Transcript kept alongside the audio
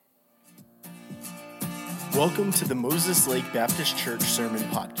Welcome to the Moses Lake Baptist Church Sermon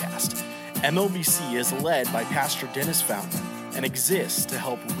Podcast. MLBC is led by Pastor Dennis Fountain and exists to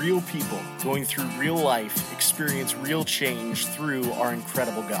help real people going through real life experience real change through our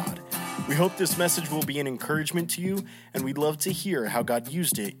incredible God. We hope this message will be an encouragement to you, and we'd love to hear how God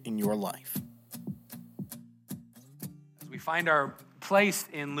used it in your life. As we find our place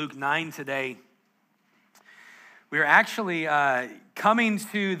in Luke 9 today, we are actually coming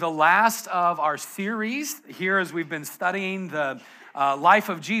to the last of our series here as we've been studying the life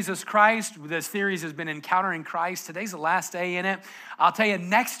of Jesus Christ. The series has been Encountering Christ. Today's the last day in it. I'll tell you,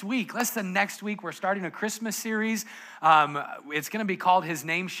 next week, we're starting a Christmas series. It's going to be called His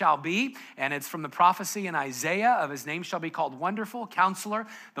Name Shall Be, and it's from the prophecy in Isaiah of His name shall be called Wonderful, Counselor,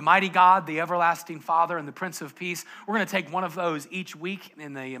 the Mighty God, the Everlasting Father, and the Prince of Peace. We're going to take one of those each week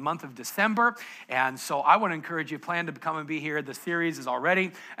in the month of December, and so I want to encourage you, plan to come and be here. The series is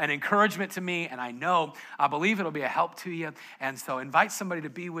already an encouragement to me, and I believe it'll be a help to you, and so invite somebody to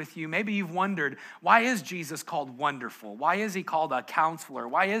be with you. Maybe you've wondered, why is Jesus called Wonderful? Why is He called a Counselor?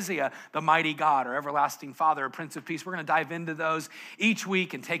 Why is He the Mighty God or Everlasting Father or Prince of Peace? We're going to dive into those each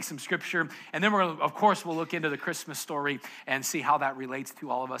week and take some scripture. And then we'll look into the Christmas story and see how that relates to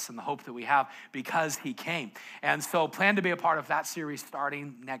all of us and the hope that we have because He came. And so plan to be a part of that series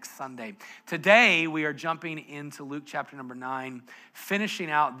starting next Sunday. Today, we are jumping into Luke chapter number 9, finishing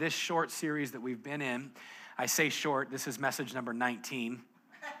out this short series that we've been in. I say short, this is message number 19.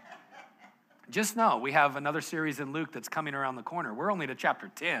 Just know we have another series in Luke that's coming around the corner. We're only to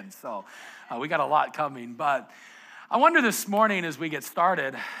chapter 10, so we got a lot coming. But I wonder this morning as we get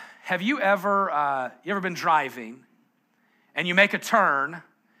started, have you ever been driving and you make a turn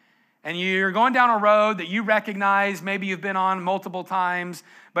and you're going down a road that you recognize, maybe you've been on multiple times,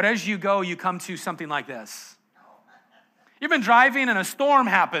 but as you go, you come to something like this? You've been driving and a storm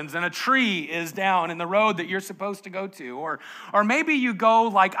happens and a tree is down in the road that you're supposed to go to. Or maybe you go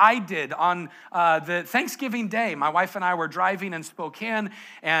like I did on the Thanksgiving Day. My wife and I were driving in Spokane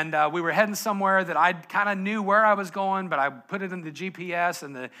and we were heading somewhere that I kind of knew where I was going, but I put it in the GPS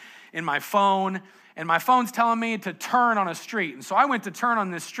and in my phone. And my phone's telling me to turn on a street. And so I went to turn on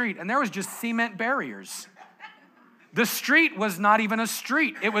this street and there was just cement barriers. The street was not even a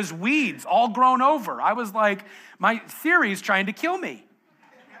street. It was weeds all grown over. I was like, my Siri's trying to kill me.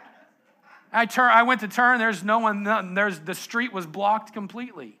 I went to turn, there's no one, the street was blocked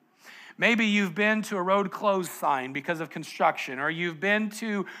completely. Maybe you've been to a road closed sign because of construction, or you've been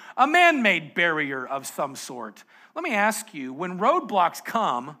to a man-made barrier of some sort. Let me ask you, when roadblocks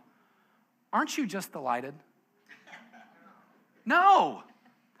come, aren't you just delighted? No.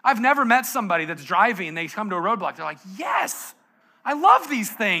 I've never met somebody that's driving and they come to a roadblock. They're like, yes, I love these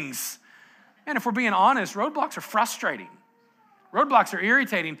things. And if we're being honest, roadblocks are frustrating. Roadblocks are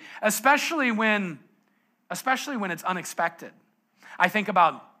irritating, especially when it's unexpected. I think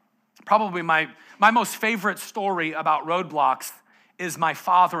about probably my most favorite story about roadblocks is my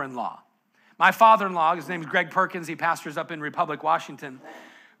father-in-law. My father-in-law, his name is Greg Perkins. He pastors up in Republic, Washington.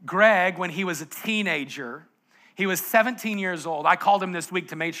 Greg, when he was a teenager, he was 17 years old. I called him this week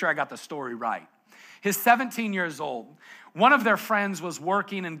to make sure I got the story right. He's 17 years old. One of their friends was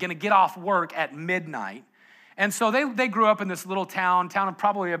working and going to get off work at midnight. And so they grew up in this little town of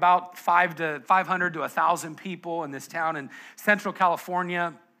probably about 500 to 1,000 people in this town in Central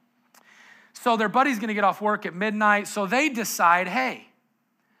California. So their buddy's going to get off work at midnight. So they decide, hey,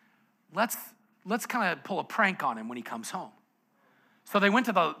 let's kind of pull a prank on him when he comes home. So they went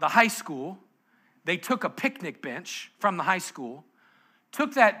to the high school. They took a picnic bench from the high school,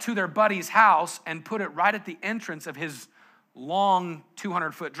 took that to their buddy's house, and put it right at the entrance of his long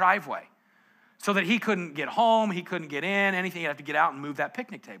 200-foot driveway so that he couldn't get home, he couldn't get in, anything. He'd have to get out and move that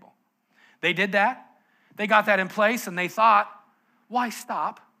picnic table. They did that. They got that in place, and they thought, why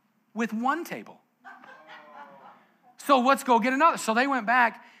stop with one table? So let's go get another. So they went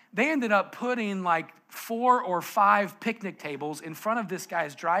back. They ended up putting like 4 or 5 picnic tables in front of this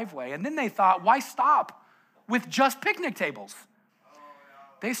guy's driveway. And then they thought, why stop with just picnic tables?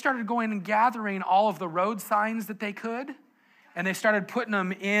 They started going and gathering all of the road signs that they could, and they started putting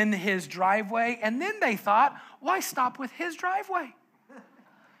them in his driveway. And then they thought, why stop with his driveway?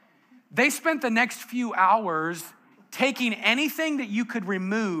 They spent the next few hours taking anything that you could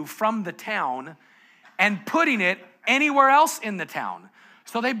remove from the town and putting it anywhere else in the town.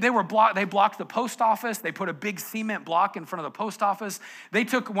 So they blocked the post office. They put a big cement block in front of the post office. They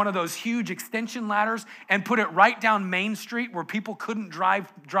took one of those huge extension ladders and put it right down Main Street where people couldn't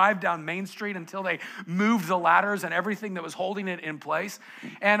drive down Main Street until they moved the ladders and everything that was holding it in place.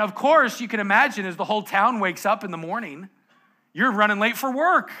 And of course, you can imagine as the whole town wakes up in the morning, you're running late for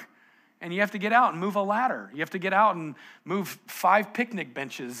work. And you have to get out and move a ladder. You have to get out and move 5 picnic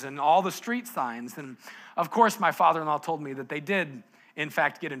benches and all the street signs. And of course, my father-in-law told me that they did, in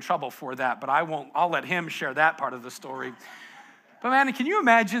fact, get in trouble for that, but I'll let him share that part of the story. But man, can you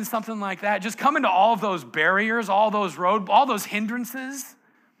imagine something like that? Just coming to all of those barriers, all those hindrances.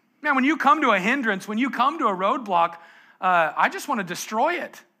 Man, when you come to a hindrance, when you come to a roadblock, I just want to destroy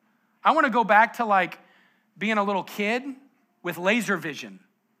it. I want to go back to like being a little kid with laser vision.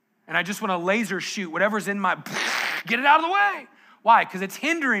 And I just want to laser shoot whatever's in my, get it out of the way. Why? Because it's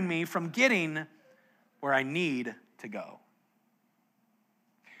hindering me from getting where I need to go.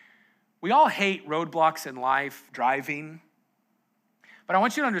 We all hate roadblocks in life, driving. But I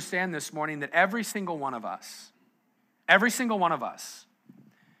want you to understand this morning that every single one of us,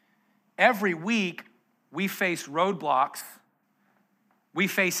 every week we face roadblocks, we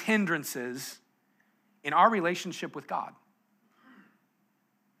face hindrances in our relationship with God.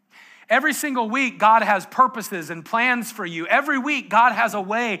 Every single week, God has purposes and plans for you. Every week, God has a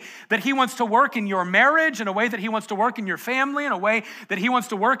way that he wants to work in your marriage, in a way that he wants to work in your family, in a way that he wants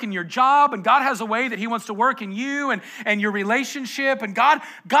to work in your job. And God has a way that he wants to work in you and your relationship. And God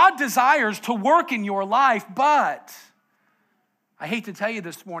desires to work in your life. But I hate to tell you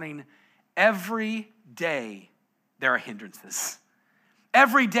this morning, every day there are hindrances.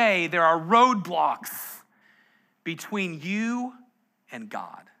 Every day there are roadblocks between you and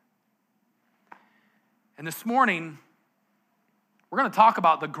God. And this morning, we're going to talk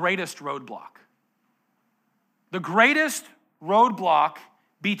about the greatest roadblock. The greatest roadblock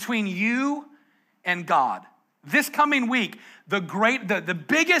between you and God. This coming week, the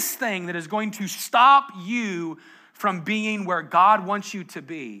biggest thing that is going to stop you from being where God wants you to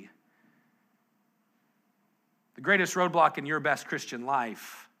be. The greatest roadblock in your best Christian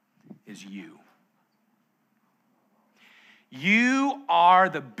life is you. You are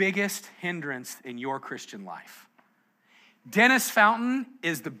the biggest hindrance in your Christian life. Dennis Fountain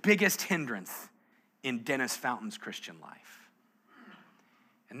is the biggest hindrance in Dennis Fountain's Christian life.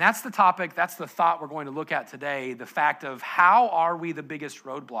 And that's the topic, that's the thought we're going to look at today, the fact of how are we the biggest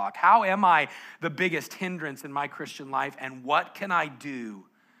roadblock? How am I the biggest hindrance in my Christian life? And what can I do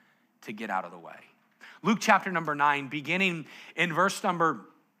to get out of the way? Luke chapter number 9, beginning in verse number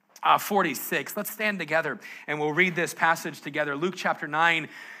 46. Let's stand together and we'll read this passage together. Luke chapter 9,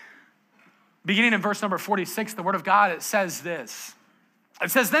 beginning in verse number 46, the word of God, it says this.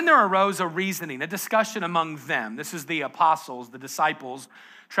 It says, then there arose a reasoning, a discussion among them. This is the apostles, the disciples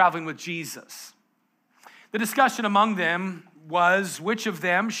traveling with Jesus. The discussion among them was which of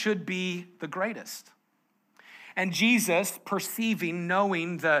them should be the greatest. And Jesus, perceiving,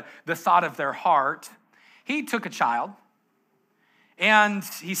 knowing the thought of their heart, he took a child, and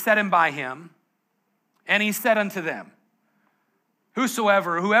he set him by him, and he said unto them,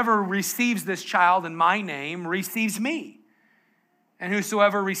 whoever receives this child in my name receives me, and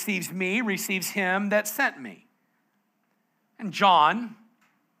whosoever receives me receives him that sent me. And John,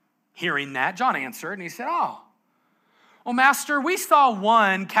 hearing that, John answered, and he said, well, Master, we saw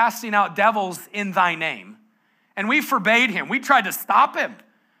one casting out devils in thy name, and we forbade him. We tried to stop him,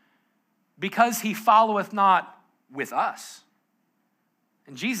 because he followeth not with us.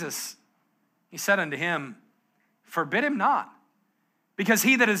 And Jesus, he said unto him, forbid him not, because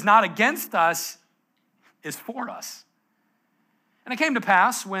he that is not against us is for us. And it came to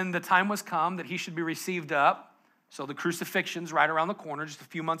pass when the time was come that he should be received up, so the crucifixion's right around the corner, just a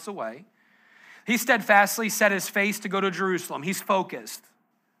few months away, he steadfastly set his face to go to Jerusalem. He's focused.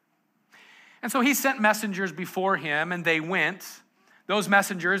 And so he sent messengers before him, and they went. Those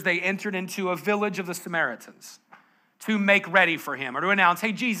messengers, they entered into a village of the Samaritans to make ready for him or to announce,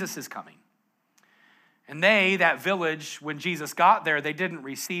 hey, Jesus is coming. And that village, when Jesus got there, they didn't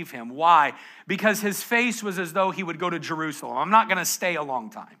receive him. Why? Because his face was as though he would go to Jerusalem. I'm not going to stay a long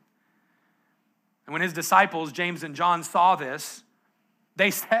time. And when his disciples, James and John, saw this,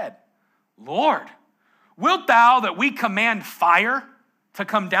 they said, Lord, wilt thou that we command fire to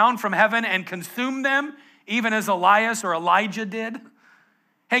come down from heaven and consume them, even as Elias or Elijah did?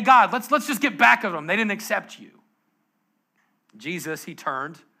 Hey, God, let's just get back at them. They didn't accept you. Jesus, he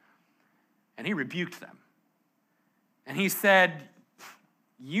turned and he rebuked them. And he said,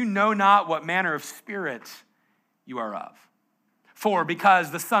 you know not what manner of spirit you are of. For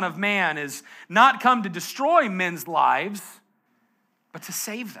because the Son of Man is not come to destroy men's lives, but to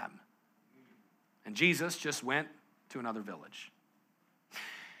save them. And Jesus just went to another village.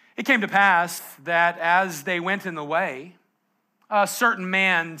 It came to pass that as they went in the way, a certain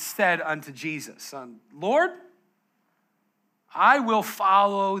man said unto Jesus, Lord, I will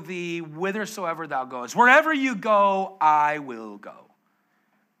follow thee whithersoever thou goest. Wherever you go, I will go.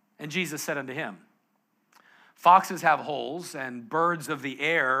 And Jesus said unto him, foxes have holes, and birds of the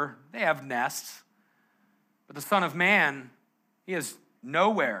air, they have nests. But the Son of Man, he has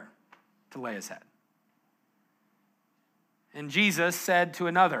nowhere to lay his head. And Jesus said to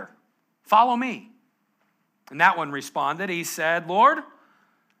another, follow me. And that one responded, he said, Lord,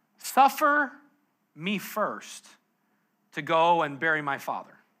 suffer me first to go and bury my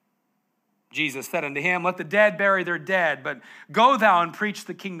father. Jesus said unto him, let the dead bury their dead, but go thou and preach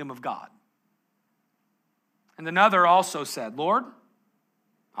the kingdom of God. And another also said, Lord,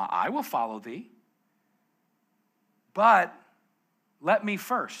 I will follow thee, but let me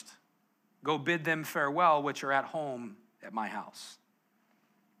first go bid them farewell which are at home at my house.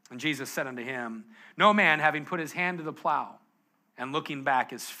 And Jesus said unto him, no man having put his hand to the plow and looking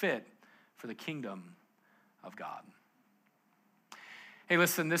back is fit for the kingdom of God. Hey,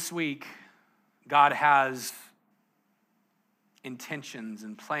 listen, this week, God has intentions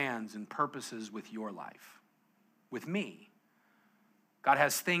and plans and purposes with your life, with me. God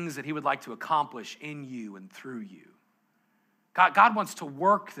has things that he would like to accomplish in you and through you. God wants to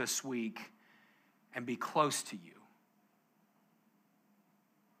work this week and be close to you.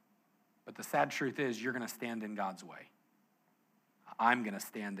 But the sad truth is you're going to stand in God's way. I'm going to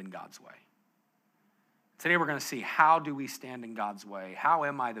stand in God's way. Today we're going to see, how do we stand in God's way? How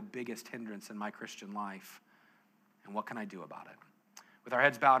am I the biggest hindrance in my Christian life? And what can I do about it? With our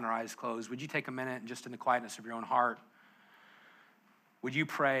heads bowed and our eyes closed, would you take a minute and just in the quietness of your own heart, would you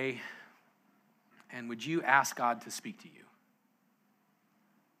pray and would you ask God to speak to you?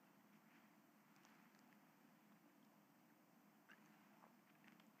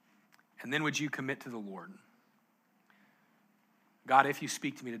 And then would you commit to the Lord? God, if you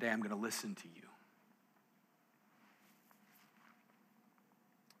speak to me today, I'm going to listen to you.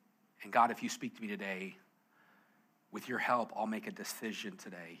 And God, if you speak to me today, with your help, I'll make a decision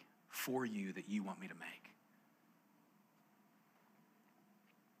today for you that you want me to make.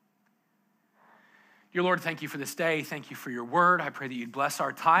 Dear Lord, thank you for this day. Thank you for your word. I pray that you'd bless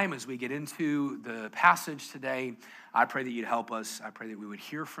our time as we get into the passage today. I pray that you'd help us. I pray that we would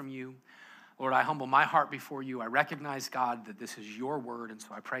hear from you. Lord, I humble my heart before you. I recognize, God, that this is your word. And so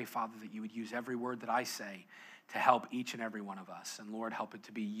I pray, Father, that you would use every word that I say to help each and every one of us. And Lord, help it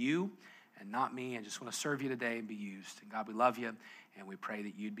to be you and not me. I just want to serve you today and be used. And God, we love you. And we pray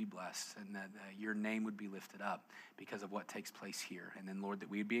that you'd be blessed and that your name would be lifted up because of what takes place here. And then, Lord, that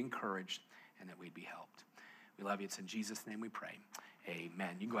we'd be encouraged and that we'd be helped. We love you. It's in Jesus' name we pray.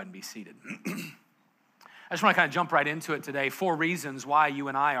 Amen. You can go ahead and be seated. I just want to kind of jump right into it today. 4 reasons why you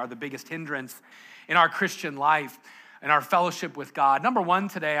and I are the biggest hindrance in our Christian life and our fellowship with God. Number 1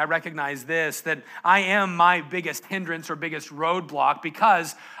 today, I recognize this, that I am my biggest hindrance or biggest roadblock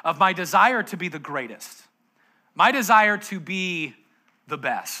because of my desire to be the greatest. My desire to be the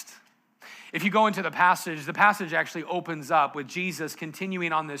best. If you go into the passage actually opens up with Jesus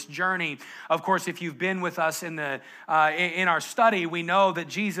continuing on this journey. Of course, if you've been with us in our study, we know that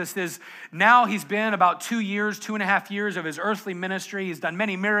Jesus he's been about 2.5 years of his earthly ministry. He's done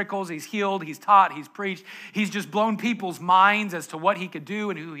many miracles. He's healed, he's taught, he's preached. He's just blown people's minds as to what he could do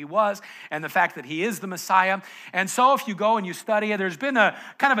and who he was and the fact that he is the Messiah. And so if you go and you study it, there's been a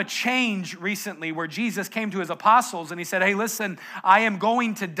kind of a change recently where Jesus came to his apostles and he said, hey, listen, I am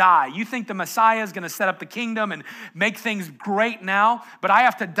going to die. You think the Messiah is going to set up the kingdom and make things great now, but I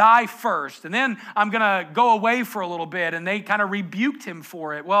have to die first. And then I'm going to go away for a little bit. And they kind of rebuked him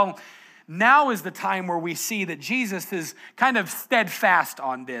for it. Well, now is the time where we see that Jesus is kind of steadfast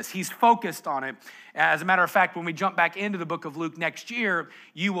on this. He's focused on it. As a matter of fact, when we jump back into the book of Luke next year,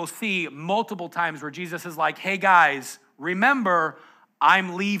 you will see multiple times where Jesus is like, hey guys, remember,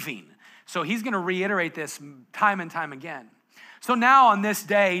 I'm leaving. So he's going to reiterate this time and time again. So now on this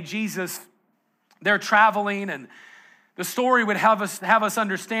day, they're traveling, and the story would have us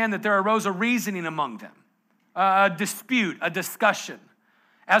understand that there arose a reasoning among them, a dispute, a discussion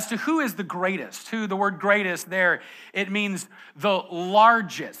as to who is the greatest. Who, the word greatest there, it means the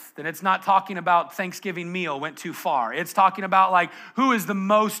largest. And it's not talking about Thanksgiving meal went too far. It's talking about like who is the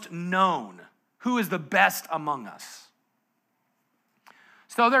most known, who is the best among us.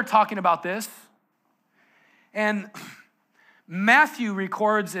 So they're talking about this, and Mark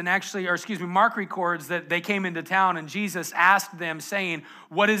records that they came into town and Jesus asked them saying,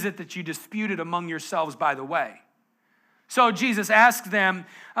 what is it that you disputed among yourselves by the way? So Jesus asked them,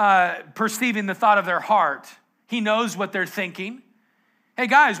 perceiving the thought of their heart. He knows what they're thinking. Hey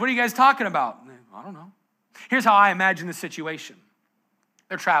guys, what are you guys talking about? I don't know. Here's how I imagine the situation.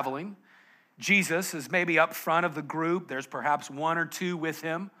 They're traveling. Jesus is maybe up front of the group. There's perhaps 1 or 2 with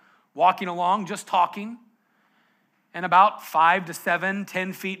him, walking along, just talking. And about 5 to 7,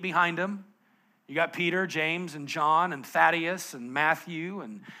 10 feet behind him, you got Peter, James, and John, and Thaddeus, and Matthew,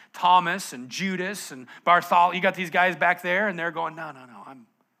 and Thomas, and Judas, and Bartholomew. You got these guys back there, and they're going, no,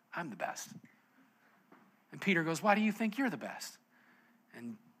 I'm the best. And Peter goes, why do you think you're the best?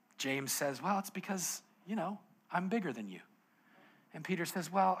 And James says, well, it's because, I'm bigger than you. And Peter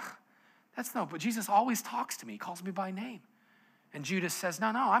says, well, but Jesus always talks to me. He calls me by name. And Judas says,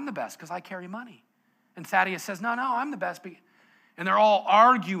 no, I'm the best because I carry money. And Thaddeus says, no, I'm the best. And they're all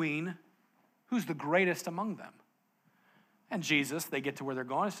arguing who's the greatest among them. And Jesus, they get to where they're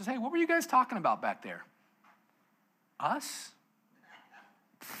going, and says, hey, what were you guys talking about back there? Us?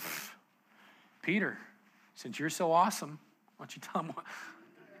 Peter, since you're so awesome, why don't you tell them what?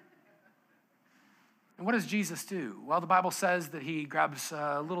 And what does Jesus do? Well, the Bible says that he grabs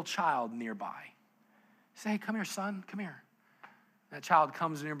a little child nearby. He says, hey, come here, son, come here. That child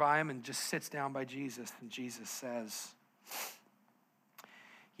comes nearby him and just sits down by Jesus. And Jesus says,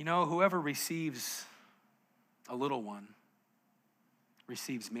 whoever receives a little one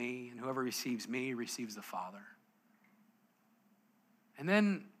receives me, and whoever receives me receives the Father. And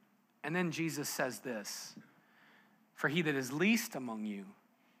then Jesus says this, for he that is least among you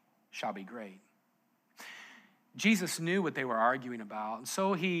shall be great. Jesus knew what they were arguing about, and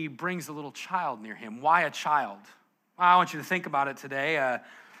so he brings a little child near him. Why a child? Well, I want you to think about it today.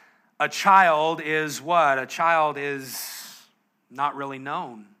 A child is what? A child is not really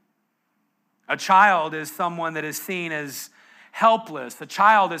known. A child is someone that is seen as helpless. A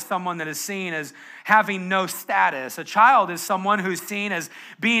child is someone that is seen as having no status. A child is someone who's seen as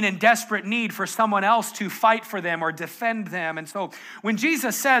being in desperate need for someone else to fight for them or defend them. And so when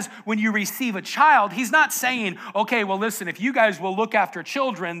Jesus says, when you receive a child, he's not saying, okay, well, listen, if you guys will look after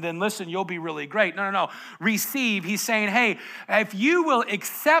children, then listen, you'll be really great. No. Receive. He's saying, hey, if you will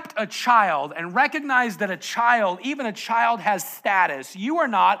accept a child and recognize that a child, even a child has status, you are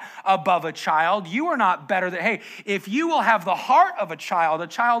not above a child. You are not better than, hey, if you will have the heart of a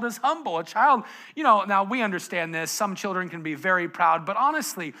child is humble. A child, now we understand this. Some children can be very proud, but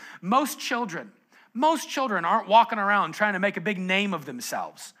honestly, most children aren't walking around trying to make a big name of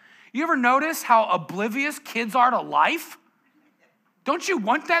themselves. You ever notice how oblivious kids are to life? Don't you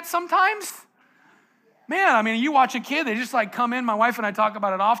want that sometimes? Man, you watch a kid, they just come in. My wife and I talk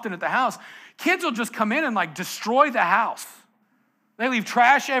about it often at the house. Kids will just come in and destroy the house. They leave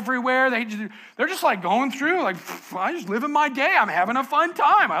trash everywhere. They're just going through, I just living my day. I'm having a fun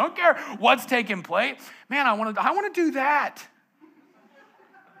time. I don't care what's taking place. Man, I want to do that.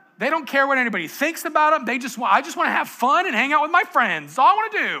 They don't care what anybody thinks about them. I just want to have fun and hang out with my friends. That's all I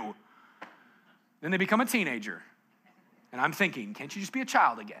want to do. Then they become a teenager. And I'm thinking, can't you just be a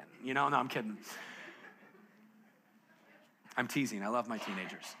child again? No, I'm kidding. I'm teasing. I love my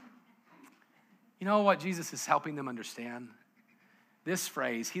teenagers. You know what Jesus is helping them understand? This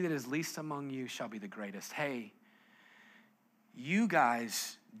phrase, he that is least among you shall be the greatest. Hey, you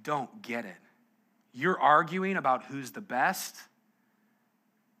guys don't get it. You're arguing about who's the best.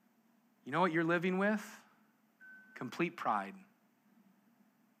 You know what you're living with? Complete pride.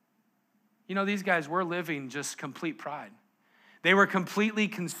 These guys were living just complete pride. They were completely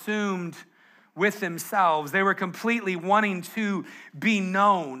consumed with themselves. They were completely wanting to be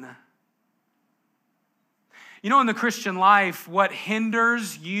known. In the Christian life, what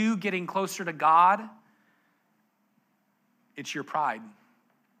hinders you getting closer to God? It's your pride.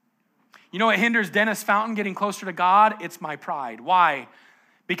 What hinders Dennis Fountain getting closer to God? It's my pride. Why?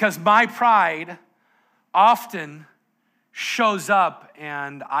 Because my pride often shows up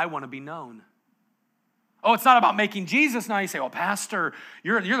and I want to be known. Oh, it's not about making Jesus known. You say, well, pastor,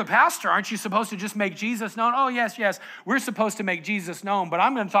 you're the pastor. Aren't you supposed to just make Jesus known? Oh, yes. We're supposed to make Jesus known. But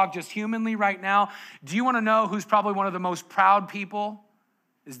I'm going to talk just humanly right now. Do you want to know who's probably one of the most proud people?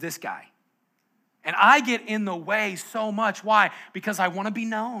 Is this guy. And I get in the way so much. Why? Because I want to be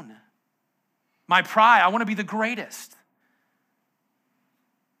known. My pride, I want to be the greatest.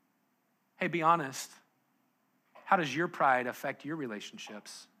 Hey, be honest. How does your pride affect your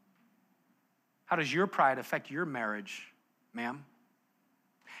relationships? How does your pride affect your marriage, ma'am?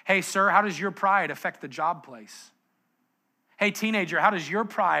 Hey, sir, how does your pride affect the job place? Hey, teenager, how does your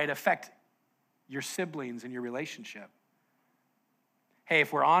pride affect your siblings and your relationship? Hey,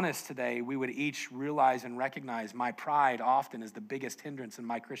 if we're honest today, we would each realize and recognize my pride often is the biggest hindrance in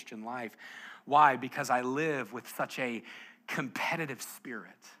my Christian life. Why? Because I live with such a competitive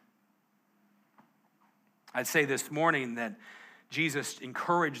spirit. I'd say this morning that Jesus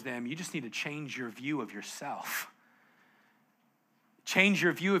encouraged them, you just need to change your view of yourself. Change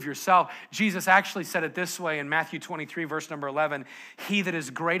your view of yourself. Jesus actually said it this way in Matthew 23, verse number 11. He that is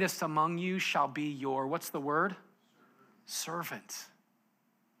greatest among you shall be your, what's the word? servant.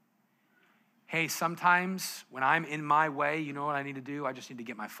 Hey, sometimes when I'm in my way, you know what I need to do? I just need to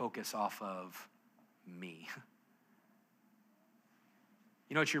get my focus off of me.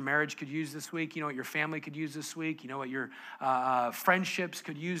 You know what your marriage could use this week? You know what your family could use this week? You know what your friendships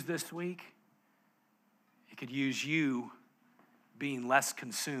could use this week? It could use you being less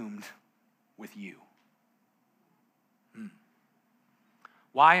consumed with you.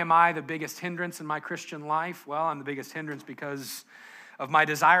 Why am I the biggest hindrance in my Christian life? Well, I'm the biggest hindrance because of my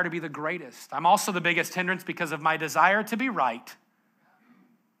desire to be the greatest. I'm also the biggest hindrance because of my desire to be right.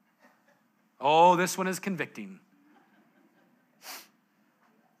 Oh, this one is convicting.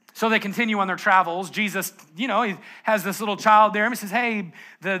 So they continue on their travels. Jesus, he has this little child there. And he says, hey,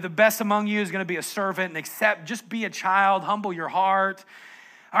 the best among you is going to be a servant, and just be a child, humble your heart.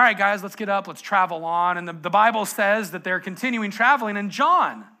 All right, guys, let's get up. Let's travel on. And the Bible says that they're continuing traveling. And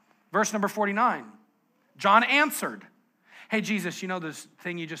John, verse number 49, John answered, hey, Jesus, you know this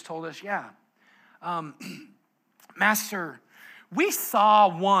thing you just told us? Yeah. Master, we saw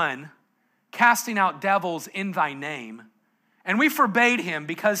one casting out devils in thy name, and we forbade him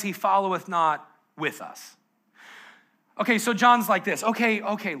because he followeth not with us. Okay, so John's like this.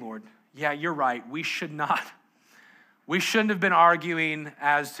 Okay, Lord. Yeah, you're right. We shouldn't have been arguing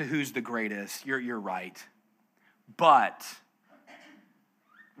as to who's the greatest. You're right. But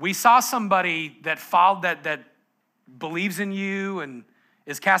we saw somebody that followed that believes in you and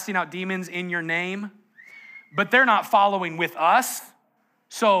is casting out demons in your name, but they're not following with us.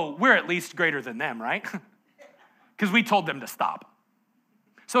 So we're at least greater than them, right? Because we told them to stop.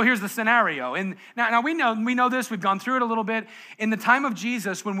 So here's the scenario. And now we know this. We've gone through it a little bit. In the time of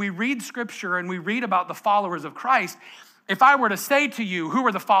Jesus, when we read Scripture and we read about the followers of Christ, if I were to say to you, who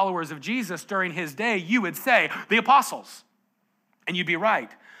were the followers of Jesus during his day, you would say, the apostles. And you'd be right.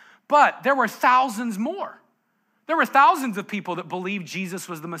 But there were thousands more. There were thousands of people that believed Jesus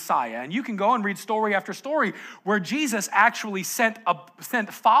was the Messiah. And you can go and read story after story where Jesus actually sent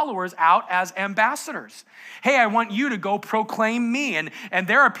followers out as ambassadors. Hey, I want you to go proclaim me. And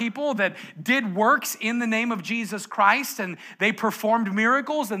there are people that did works in the name of Jesus Christ, and they performed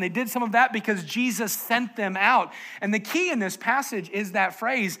miracles, and they did some of that because Jesus sent them out. And the key in this passage is that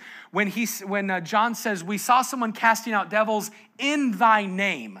phrase when John says, we saw someone casting out devils in thy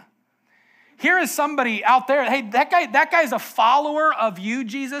name. Here is somebody out there, hey, that guy's a follower of you,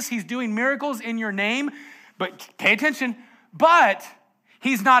 Jesus. He's doing miracles in your name, but pay attention, but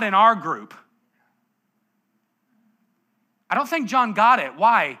he's not in our group. I don't think John got it.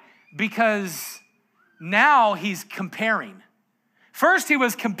 Why? Because now he's comparing. First he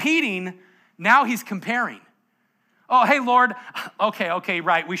was competing, now he's comparing. Oh, hey, Lord, okay,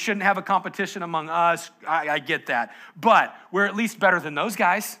 right, we shouldn't have a competition among us. I get that, but we're at least better than those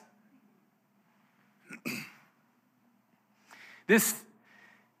guys. This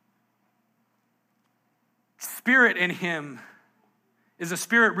spirit in him is a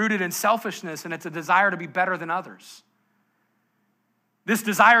spirit rooted in selfishness, and it's a desire to be better than others. This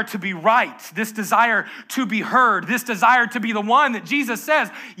desire to be right, this desire to be heard, this desire to be the one that Jesus says,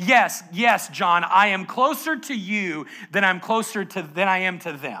 yes, John, I am closer to you than I am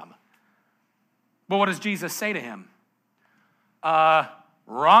to them. But what does Jesus say to him?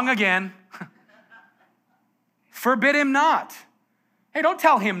 Wrong again. Forbid him not. Hey, don't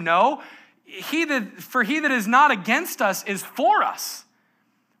tell him no. For he that is not against us is for us.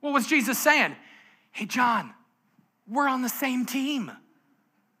 What was Jesus saying? Hey, John, we're on the same team.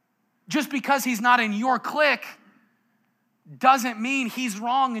 Just because he's not in your clique doesn't mean he's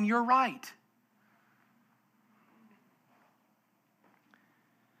wrong and you're right.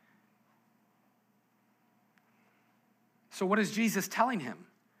 So what is Jesus telling him?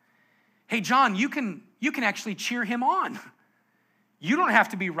 Hey, John, you can actually cheer him on. You don't have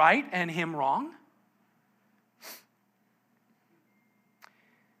to be right and him wrong.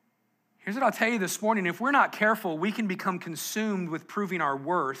 Here's what I'll tell you this morning. If we're not careful, we can become consumed with proving our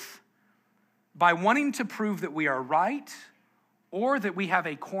worth by wanting to prove that we are right or that we have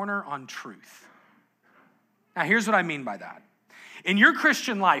a corner on truth. Now, here's what I mean by that. In your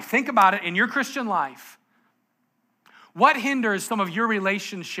Christian life, think about it, in your Christian life, what hinders some of your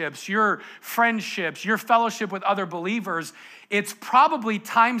relationships, your friendships, your fellowship with other believers? It's probably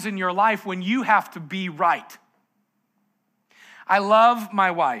times in your life when you have to be right. I love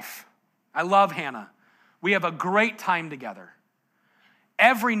my wife. I love Hannah. We have a great time together.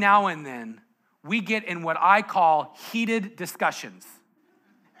 Every now and then, we get in what I call heated discussions.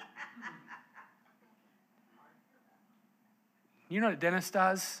 You know what Dennis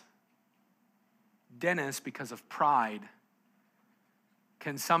does? Dennis, because of pride,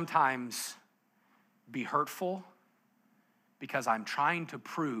 can sometimes be hurtful because I'm trying to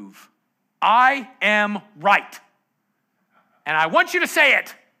prove I am right. And I want you to say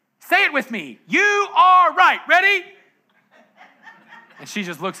it. Say it with me. You are right. Ready? And she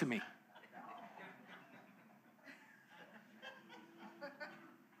just looks at me.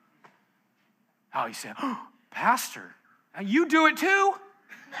 Oh, he said, oh, Pastor, you do it too?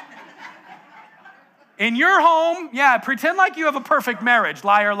 In your home, yeah, pretend like you have a perfect marriage.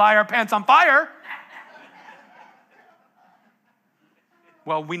 Liar, liar, pants on fire.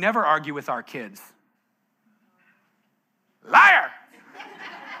 Well, we never argue with our kids. Liar.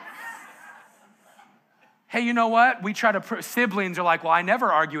 Hey, you know what? We try to, siblings are like, well, I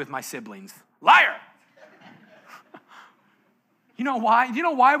never argue with my siblings. Liar. You know why? You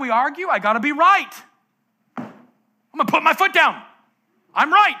know why we argue? I got to be right. I'm going to put my foot down.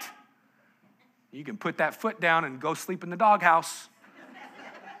 I'm right. You can put that foot down and go sleep in the doghouse.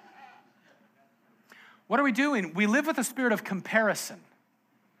 What are we doing? We live with a spirit of comparison.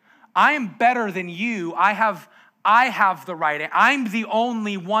 I am better than you. I have the right. I'm the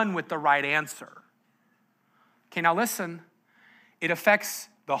only one with the right answer. Okay, now listen. It affects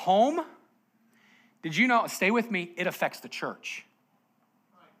the home. Did you know, stay with me, it affects the church.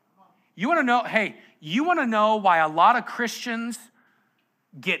 You want to know, hey, you want to know why a lot of Christians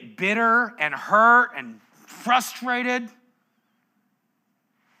get bitter and hurt and frustrated?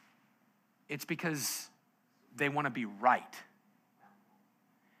 It's because they want to be right.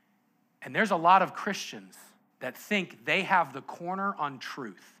 And there's a lot of Christians that think they have the corner on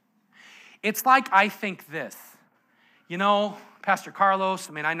truth. It's like I think this. You know, Pastor Carlos,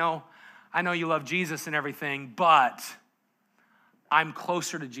 I know you love Jesus and everything, but I'm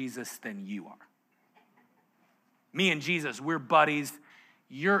closer to Jesus than you are. Me and Jesus, we're buddies.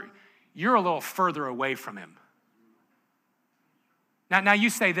 You're a little further away from him. Now you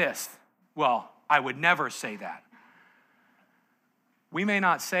say this. Well, I would never say that. We may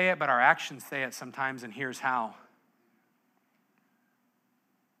not say it, but our actions say it sometimes, and here's how.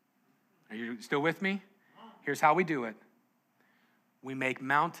 Are you still with me? Here's how we do it. We make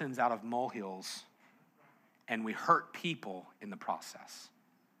mountains out of molehills, and we hurt people in the process.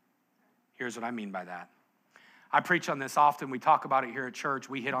 Here's what I mean by that. I preach on this often. We talk about it here at church.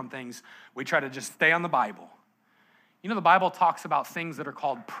 We hit on things. We try to just stay on the Bible. You know, the Bible talks about things that are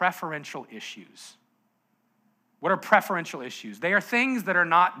called preferential issues. What are preferential issues? They are things that are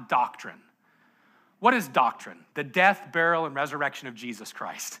not doctrine. What is doctrine? The death, burial, and resurrection of Jesus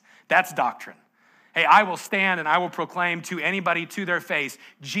Christ. That's doctrine. Hey, I will stand and I will proclaim to anybody to their face,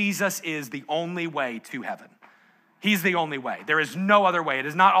 Jesus is the only way to heaven. He's the only way. There is no other way. It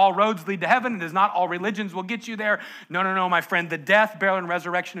is not all roads lead to heaven. It is not all religions will get you there. No, my friend. The death, burial, and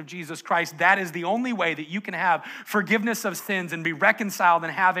resurrection of Jesus Christ, that is the only way that you can have forgiveness of sins and be reconciled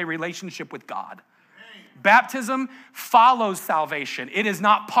and have a relationship with God. Baptism follows salvation. It is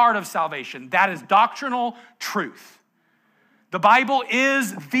not part of salvation. That is doctrinal truth. The Bible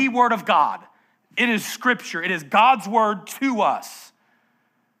is the Word of God. It is Scripture. It is God's Word to us.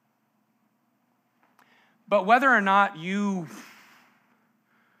 But whether or not you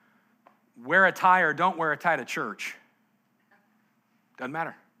wear a tie or don't wear a tie to church, doesn't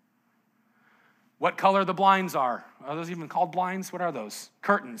matter. What color the blinds are those even called blinds? What are those?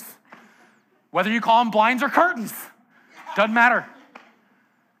 Curtains. Whether you call them blinds or curtains, doesn't matter.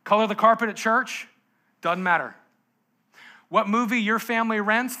 Color the carpet at church, doesn't matter. What movie your family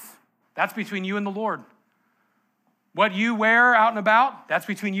rents, that's between you and the Lord. What you wear out and about, that's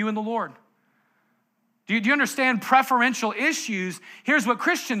between you and the Lord. Do you understand preferential issues? Here's what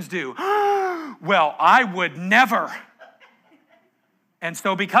Christians do. Well, I would never. And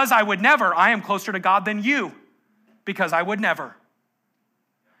so because I would never, I am closer to God than you because I would never.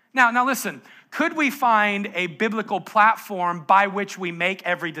 Now listen, could we find a biblical platform by which we make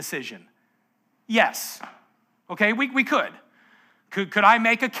every decision? Yes. Okay, we could. Could I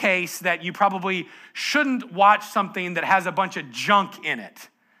make a case that you probably shouldn't watch something that has a bunch of junk in it?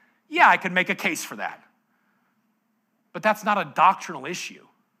 Yeah, I could make a case for that. But that's not a doctrinal issue.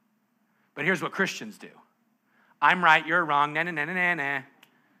 But here's what Christians do. I'm right, you're wrong, nah.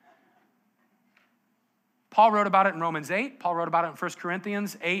 Paul wrote about it in Romans 8. Paul wrote about it in 1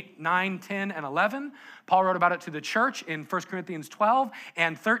 Corinthians 8, 9, 10, and 11. Paul wrote about it to the church in 1 Corinthians 12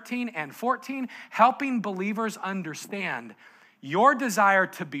 and 13 and 14, helping believers understand your desire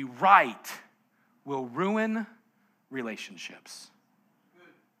to be right will ruin relationships.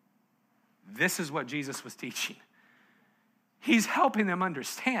 This is what Jesus was teaching. He's helping them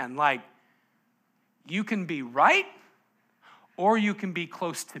understand, like, you can be right or you can be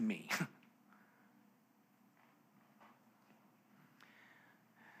close to me.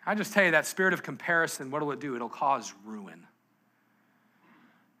 I just tell you that spirit of comparison, what will it do? It'll cause ruin.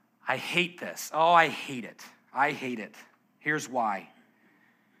 I hate this. Oh, I hate it. I hate it. Here's why.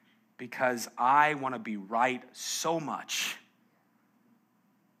 Because I want to be right so much.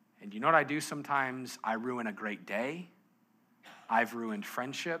 And you know what I do sometimes? I ruin a great day. I've ruined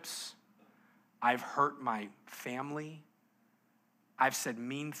friendships. I've hurt my family. I've said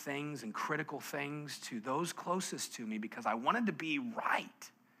mean things and critical things to those closest to me because I wanted to be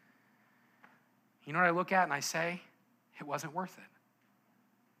right. You know what I look at and I say? It wasn't worth it.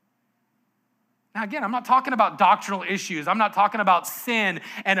 Now again, I'm not talking about doctrinal issues. I'm not talking about sin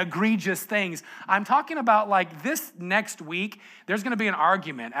and egregious things. I'm talking about like this next week, there's going to be an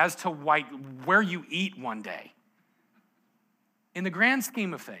argument as to where you eat one day. In the grand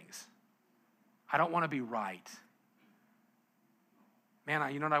scheme of things, I don't want to be right.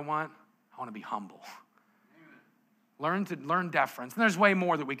 Man, you know what I want? I want to be humble. Learn deference. And there's way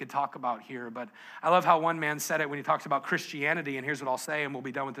more that we could talk about here, but I love how one man said it when he talks about Christianity, and here's what I'll say, and we'll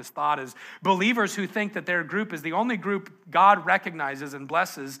be done with this thought, is believers who think that their group is the only group God recognizes and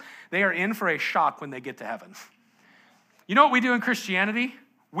blesses, they are in for a shock when they get to heaven. You know what we do in Christianity?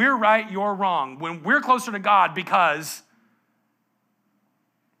 We're right, you're wrong. When we're closer to God because...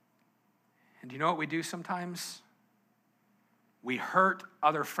 And do you know what we do sometimes? We hurt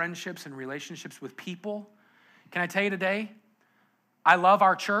other friendships and relationships with people. Can I tell you today, I love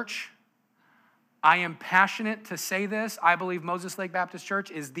our church. I am passionate to say this. I believe Moses Lake Baptist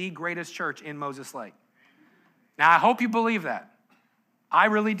Church is the greatest church in Moses Lake. Now, I hope you believe that. I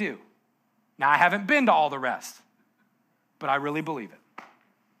really do. Now, I haven't been to all the rest, but I really believe it.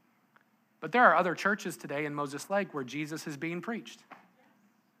 But there are other churches today in Moses Lake where Jesus is being preached.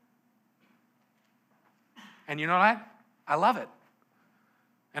 And you know what? I love it.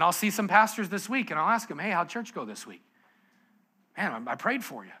 And I'll see some pastors this week, and I'll ask them, hey, how'd church go this week? Man, I prayed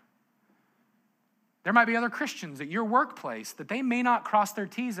for you. There might be other Christians at your workplace that they may not cross their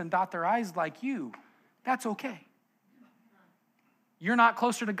T's and dot their I's like you. That's okay. You're not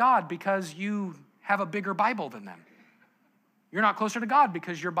closer to God because you have a bigger Bible than them. You're not closer to God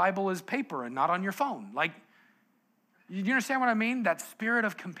because your Bible is paper and not on your phone. Like, you understand what I mean? That spirit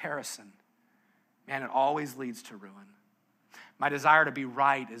of comparison, man, it always leads to ruin. My desire to be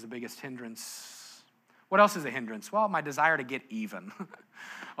right is the biggest hindrance. What else is a hindrance? Well, my desire to get even.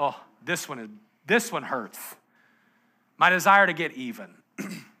 Oh, this one hurts. My desire to get even.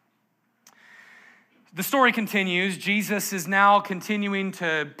 The story continues. Jesus is now continuing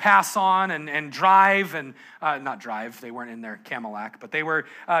to pass on and drive, and not drive, they weren't in their Cadillac, but they were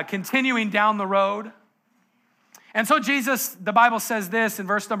continuing down the road. And so Jesus, the Bible says this in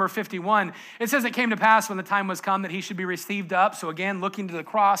verse number 51. It says it came to pass when the time was come that he should be received up. So again, looking to the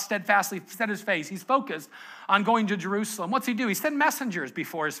cross, steadfastly set his face. He's focused on going to Jerusalem. What's he do? He sent messengers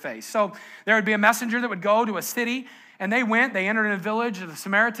before his face. So there would be a messenger that would go to a city, and they entered in a village of the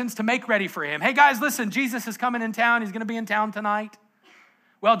Samaritans to make ready for him. Hey guys, listen, Jesus is coming in town. He's going to be in town tonight.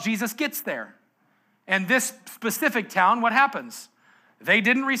 Well, Jesus gets there. And this specific town, what happens? They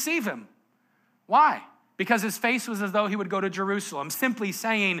didn't receive him. Why? Because his face was as though he would go to Jerusalem, simply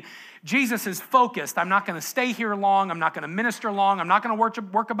saying, Jesus is focused. I'm not going to stay here long. I'm not going to minister long. I'm not going to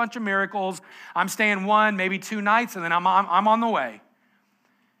work a bunch of miracles. I'm staying 1, maybe 2 nights, and then I'm on the way.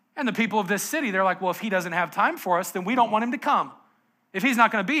 And the people of this city, they're like, well, if he doesn't have time for us, then we don't want him to come. If he's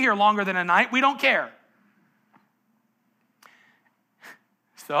not going to be here longer than a night, we don't care.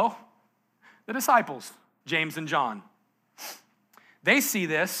 So, the disciples, James and John, they see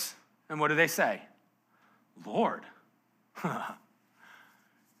this, and what do they say? Lord,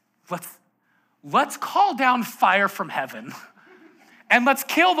 let's call down fire from heaven and let's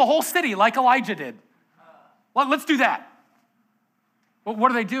kill the whole city like Elijah did. Let's do that. Well, what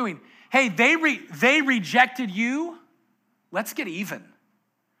are they doing? Hey, they rejected you. Let's get even.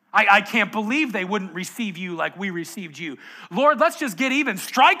 I can't believe they wouldn't receive you like we received you. Lord, let's just get even.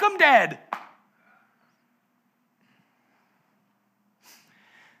 Strike them dead.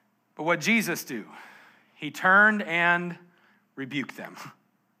 But what Jesus do? He turned and rebuked them.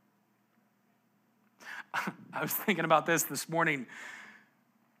 I was thinking about this morning.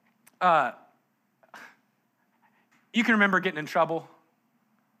 You can remember getting in trouble,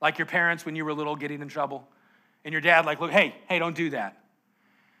 like your parents when you were little getting in trouble, and your dad like, look, hey, don't do that.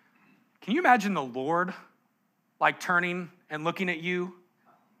 Can you imagine the Lord like turning and looking at you?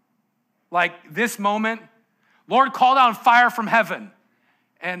 Like this moment, Lord, call down fire from heaven.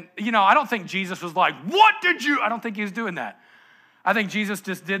 And, I don't think Jesus was like, what did you? I don't think he was doing that. I think Jesus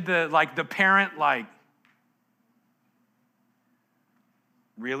just did the parent,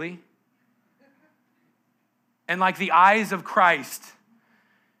 really? And the eyes of Christ.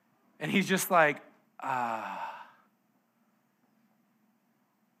 And he's just like,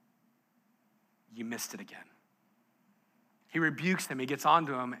 you missed it again. He rebukes him, he gets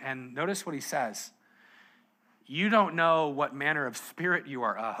onto him, and notice what he says. You don't know what manner of spirit you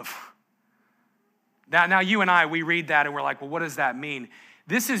are of. Now you and I, we read that and we're like, well, what does that mean?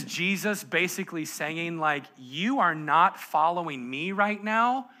 This is Jesus basically saying, like, you are not following me right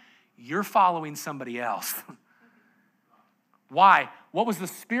now, you're following somebody else. Why? What was the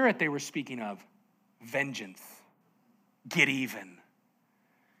spirit they were speaking of? Vengeance. Get even.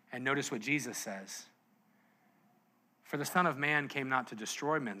 And notice what Jesus says. For the Son of Man came not to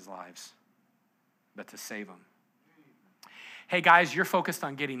destroy men's lives, but to save them. Hey guys, you're focused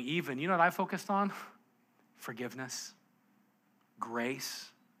on getting even. You know what I focused on? Forgiveness. Grace.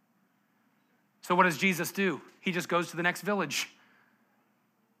 So what does Jesus do? He just goes to the next village.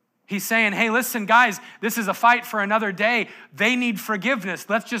 He's saying, hey, listen, guys, this is a fight for another day. They need forgiveness.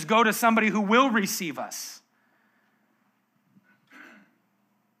 Let's just go to somebody who will receive us.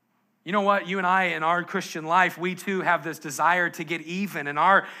 You know what? You and I, in our Christian life, we too have this desire to get even. In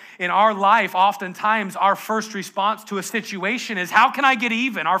our life, oftentimes, our first response to a situation is, how can I get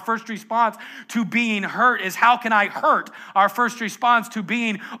even? Our first response to being hurt is, how can I hurt? Our first response to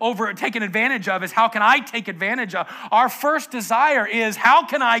being taken advantage of is, how can I take advantage of? Our first desire is, how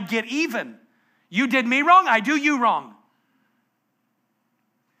can I get even? You did me wrong, I do you wrong.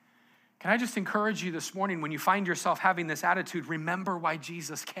 Can I just encourage you this morning, when you find yourself having this attitude, remember why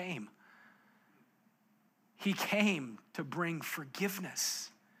Jesus came. He came to bring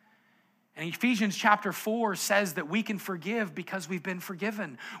forgiveness. And Ephesians chapter 4 says that we can forgive because we've been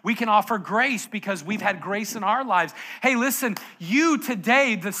forgiven. We can offer grace because we've had grace in our lives. Hey, listen, you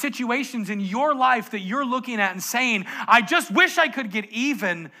today, the situations in your life that you're looking at and saying, I just wish I could get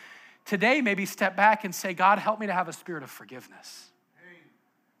even. Today, maybe step back and say, God, help me to have a spirit of forgiveness.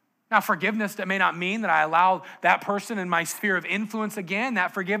 Now, forgiveness, that may not mean that I allow that person in my sphere of influence again.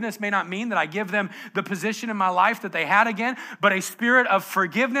 That forgiveness may not mean that I give them the position in my life that they had again. But a spirit of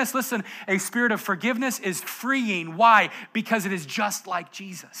forgiveness, listen, a spirit of forgiveness is freeing. Why? Because it is just like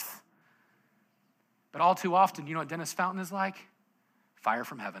Jesus. But all too often, you know what Dennis Fountain is like? Fire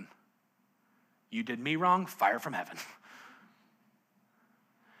from heaven. You did me wrong, fire from heaven.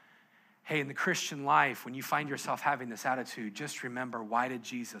 Hey, in the Christian life, when you find yourself having this attitude, just remember, why did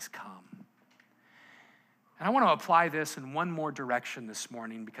Jesus come? And I want to apply this in one more direction this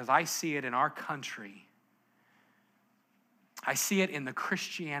morning because I see it in our country. I see it in the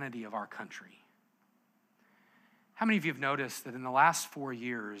Christianity of our country. How many of you have noticed that in the last 4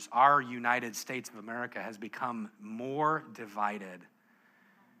 years, our United States of America has become more divided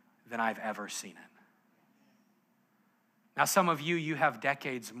than I've ever seen it? Now, some of you have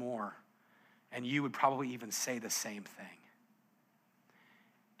decades more. And you would probably even say the same thing.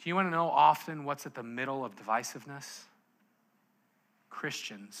 Do you want to know often what's at the middle of divisiveness?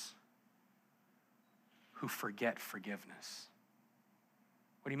 Christians who forget forgiveness.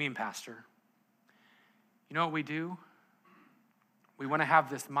 What do you mean, Pastor? You know what we do? We want to have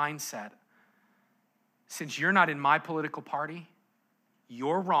this mindset. Since you're not in my political party,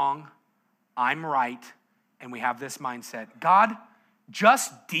 you're wrong, I'm right, and we have this mindset. God,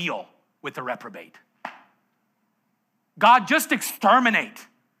 just deal with the reprobate. God, just exterminate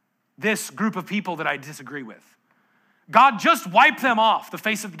this group of people that I disagree with. God, just wipe them off the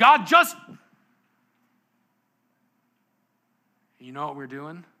face of God. Just. You know what we're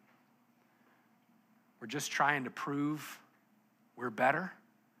doing? We're just trying to prove we're better.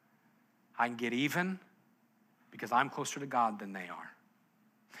 I can get even because I'm closer to God than they are.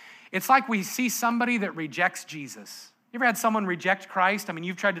 It's like we see somebody that rejects Jesus. You ever had someone reject Christ? I mean,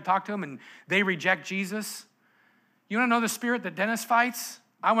 you've tried to talk to them and they reject Jesus. You want to know the spirit that Dennis fights?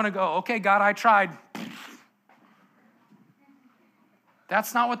 I want to go, okay, God, I tried.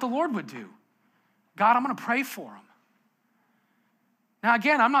 That's not what the Lord would do. God, I'm going to pray for him. Now,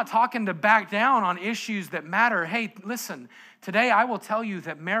 again, I'm not talking to back down on issues that matter. Hey, listen, today I will tell you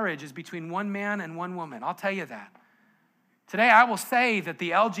that marriage is between one man and one woman. I'll tell you that. Today, I will say that the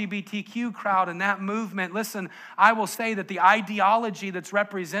LGBTQ crowd and that movement, listen, I will say that the ideology that's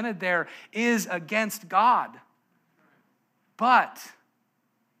represented there is against God. But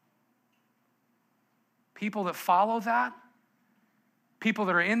people that follow that, people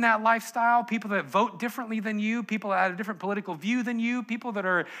that are in that lifestyle, people that vote differently than you, people that have a different political view than you, people that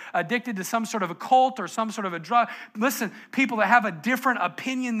are addicted to some sort of a cult or some sort of a drug. Listen, people that have a different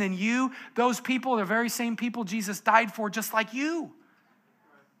opinion than you, those people are the very same people Jesus died for, just like you.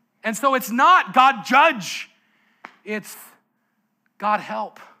 And so it's not God judge, it's God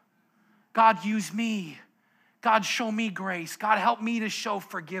help. God use me. God, show me grace. God, help me to show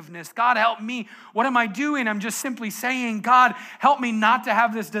forgiveness. God, help me. What am I doing? I'm just simply saying, God, help me not to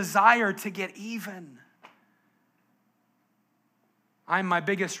have this desire to get even. I'm my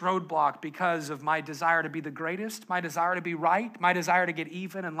biggest roadblock because of my desire to be the greatest, my desire to be right, my desire to get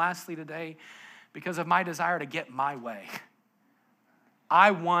even, and lastly today, because of my desire to get my way.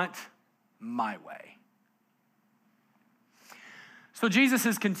 I want my way. So Jesus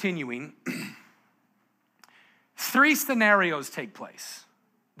is continuing. 3 scenarios take place.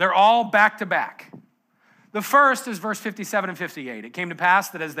 They're all back to back. The first is verse 57 and 58. It came to pass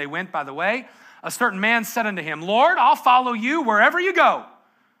that as they went by the way, a certain man said unto him, Lord, I'll follow you wherever you go. All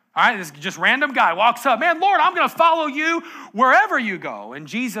right, this just random guy walks up. Man, Lord, I'm going to follow you wherever you go. And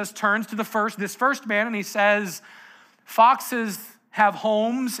Jesus turns to this first man and he says, foxes have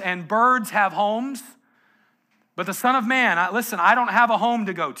homes and birds have homes, but the Son of Man, listen, I don't have a home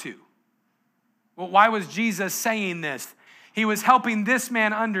to go to. Well, why was Jesus saying this? He was helping this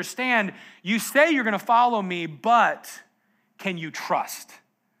man understand, you say you're going to follow me, but can you trust?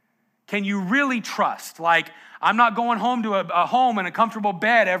 Can you really trust? Like, I'm not going home to a home and a comfortable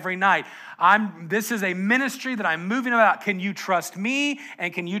bed every night. This is a ministry that I'm moving about. Can you trust me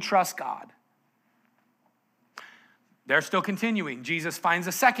and can you trust God? They're still continuing. Jesus finds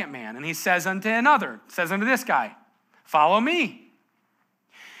a second man and he says unto this guy, follow me.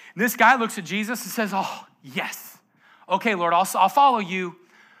 And this guy looks at Jesus and says, oh, yes. Okay, Lord, I'll follow you,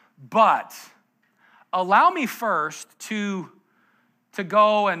 but allow me first to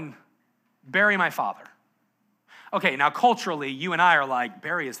go and bury my father. Okay, now culturally, you and I are like,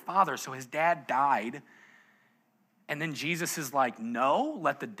 bury his father, so his dad died. And then Jesus is like, no,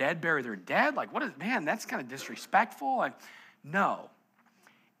 let the dead bury their dead? Like, that's kind of disrespectful. Like, no.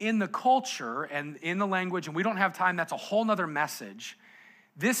 In the culture and in the language, and we don't have time, that's a whole nother message.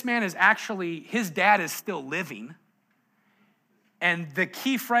 This man is actually, his dad is still living. And the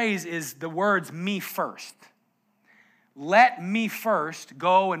key phrase is the words, me first. Let me first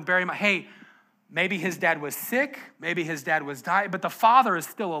go and bury hey, maybe his dad was sick, maybe his dad was dying, but the father is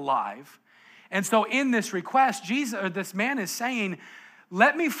still alive. And so in this request, this man is saying,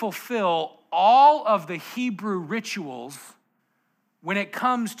 let me fulfill all of the Hebrew rituals when it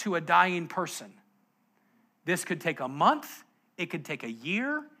comes to a dying person. This could take a month, it could take a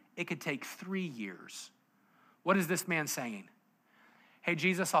year, it could take 3 years. What is this man saying? Hey,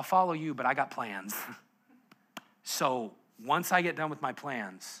 Jesus, I'll follow you, but I got plans. So once I get done with my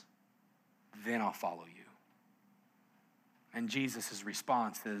plans, then I'll follow you. And Jesus'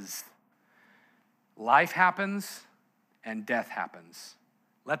 response is, life happens and death happens.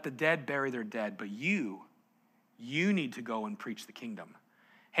 Let the dead bury their dead, but you need to go and preach the kingdom.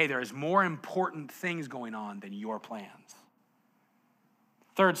 Hey, there's more important things going on than your plans.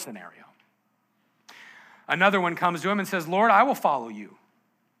 Third scenario. Another one comes to him and says, Lord, I will follow you,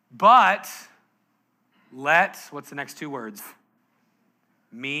 but what's the next 2 words?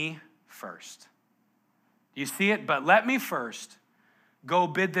 Me first. Do you see it? But let me first go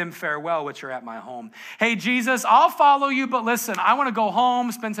bid them farewell, which are at my home. Hey, Jesus, I'll follow you, but listen, I want to go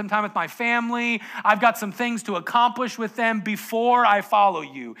home, spend some time with my family. I've got some things to accomplish with them before I follow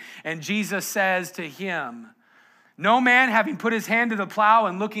you. And Jesus says to him, no man having put his hand to the plow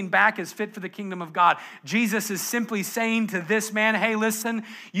and looking back is fit for the kingdom of God. Jesus is simply saying to this man, hey, listen,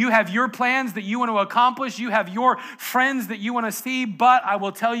 you have your plans that you want to accomplish. You have your friends that you want to see, but I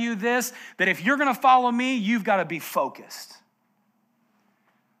will tell you this, that if you're going to follow me, you've got to be focused.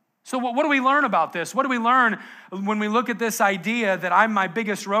 So what do we learn about this? What do we learn when we look at this idea that I'm my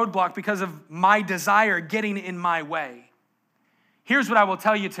biggest roadblock because of my desire getting in my way? Here's what I will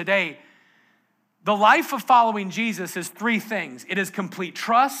tell you today. The life of following Jesus is 3 things. It is complete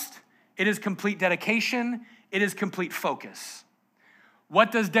trust, it is complete dedication, it is complete focus.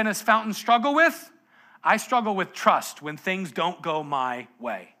 What does Dennis Fountain struggle with? I struggle with trust when things don't go my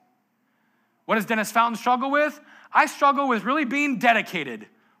way. What does Dennis Fountain struggle with? I struggle with really being dedicated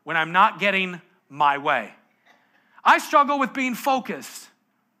when I'm not getting my way. I struggle with being focused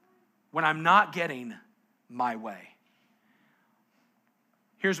when I'm not getting my way.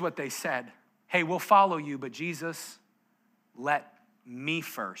 Here's what they said. Hey, we'll follow you, but Jesus, let me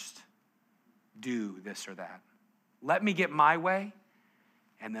first do this or that. Let me get my way,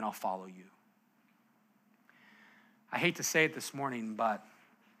 and then I'll follow you. I hate to say it this morning, but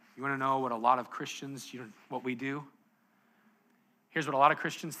you want to know what a lot of Christians, what we do? Here's what a lot of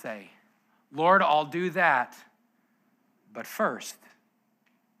Christians say. Lord, I'll do that, but first,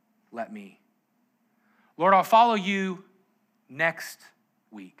 let me. Lord, I'll follow you next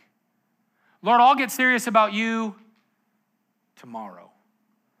week. Lord, I'll get serious about you tomorrow.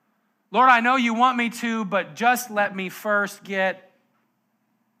 Lord, I know you want me to, but just let me first get,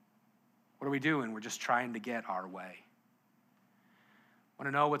 what are we doing? We're just trying to get our way. Want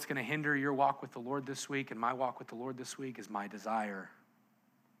to know what's going to hinder your walk with the Lord this week and my walk with the Lord this week is my desire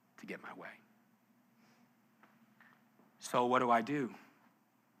to get my way. So what do?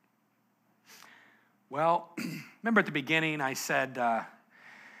 Well, remember at the beginning I said,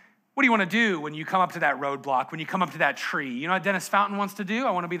 what do you want to do when you come up to that roadblock, when you come up to that tree? You know what Dennis Fountain wants to do?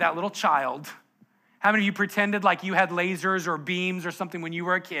 I want to be that little child. How many of you pretended like you had lasers or beams or something when you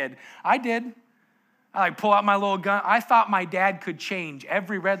were a kid? I did. I pull out my little gun. I thought my dad could change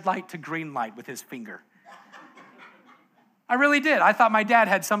every red light to green light with his finger. I really did. I thought my dad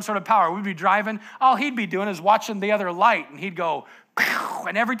had some sort of power. We'd be driving. All he'd be doing is watching the other light, and he'd go,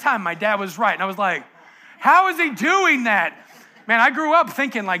 and every time my dad was right. And I was like, how is he doing that? Man, I grew up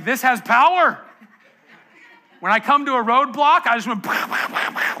thinking like this has power. When I come to a roadblock, I just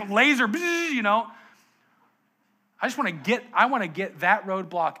went laser, you know. I want to get that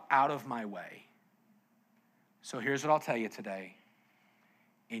roadblock out of my way. So here's what I'll tell you today.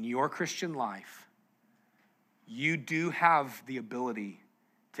 In your Christian life, you do have the ability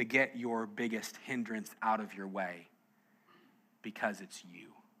to get your biggest hindrance out of your way because it's you.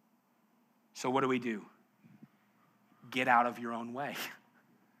 So what do? Get out of your own way.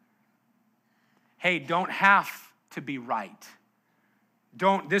 Hey, don't have to be right.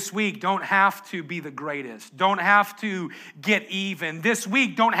 This week, don't have to be the greatest. Don't have to get even. This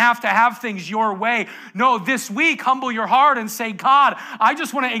week, don't have to have things your way. No, this week, humble your heart and say, God, I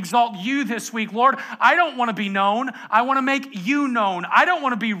just want to exalt you this week, Lord. I don't want to be known. I want to make you known. I don't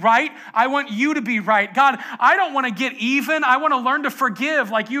want to be right. I want you to be right. God, I don't want to get even. I want to learn to forgive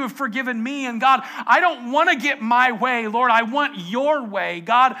like you have forgiven me. And God, I don't want to get my way, Lord. I want your way.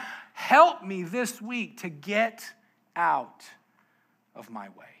 God, help me this week to get out of my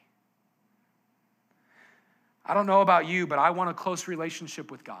way. I don't know about you, but I want a close relationship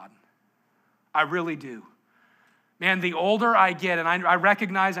with God. I really do. Man, the older I get, and I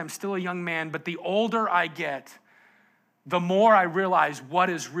recognize I'm still a young man, but the older I get, the more I realize what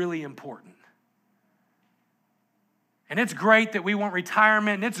is really important. And it's great that we want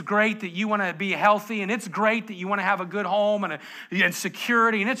retirement, and it's great that you want to be healthy, and it's great that you want to have a good home and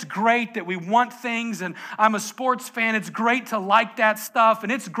security, and it's great that we want things, and I'm a sports fan. It's great to like that stuff,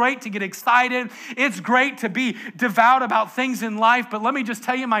 and it's great to get excited. It's great to be devout about things in life, but let me just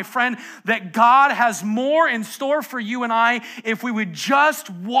tell you, my friend, that God has more in store for you and I if we would just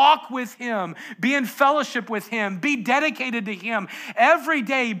walk with Him, be in fellowship with Him, be dedicated to Him, every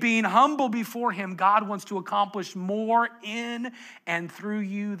day being humble before Him. God wants to accomplish more in and through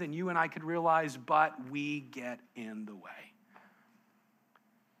you than you and I could realize, but we get in the way.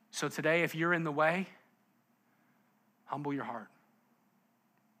 So today, if you're in the way, humble your heart.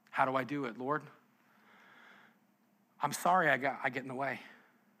 How do I do it, Lord? I'm sorry I get in the way.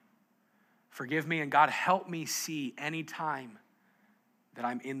 Forgive me, and God, help me see any time that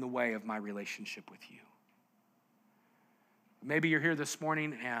I'm in the way of my relationship with you. Maybe you're here this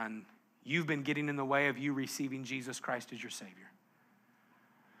morning and you've been getting in the way of you receiving Jesus Christ as your Savior.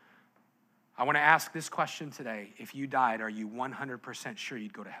 I want to ask this question today. If you died, are you 100% sure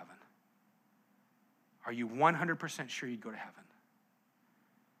you'd go to heaven? Are you 100% sure you'd go to heaven?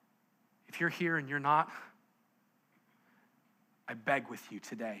 If you're here and you're not, I beg with you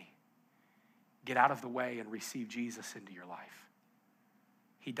today, get out of the way and receive Jesus into your life.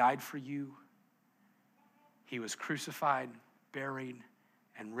 He died for you. He was crucified, buried,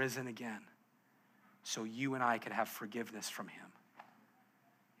 and risen again so you and I could have forgiveness from Him.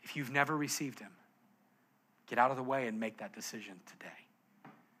 If you've never received Him, get out of the way and make that decision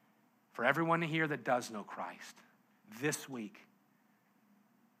today. For everyone here that does know Christ, this week,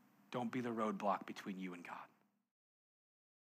 don't be the roadblock between you and God.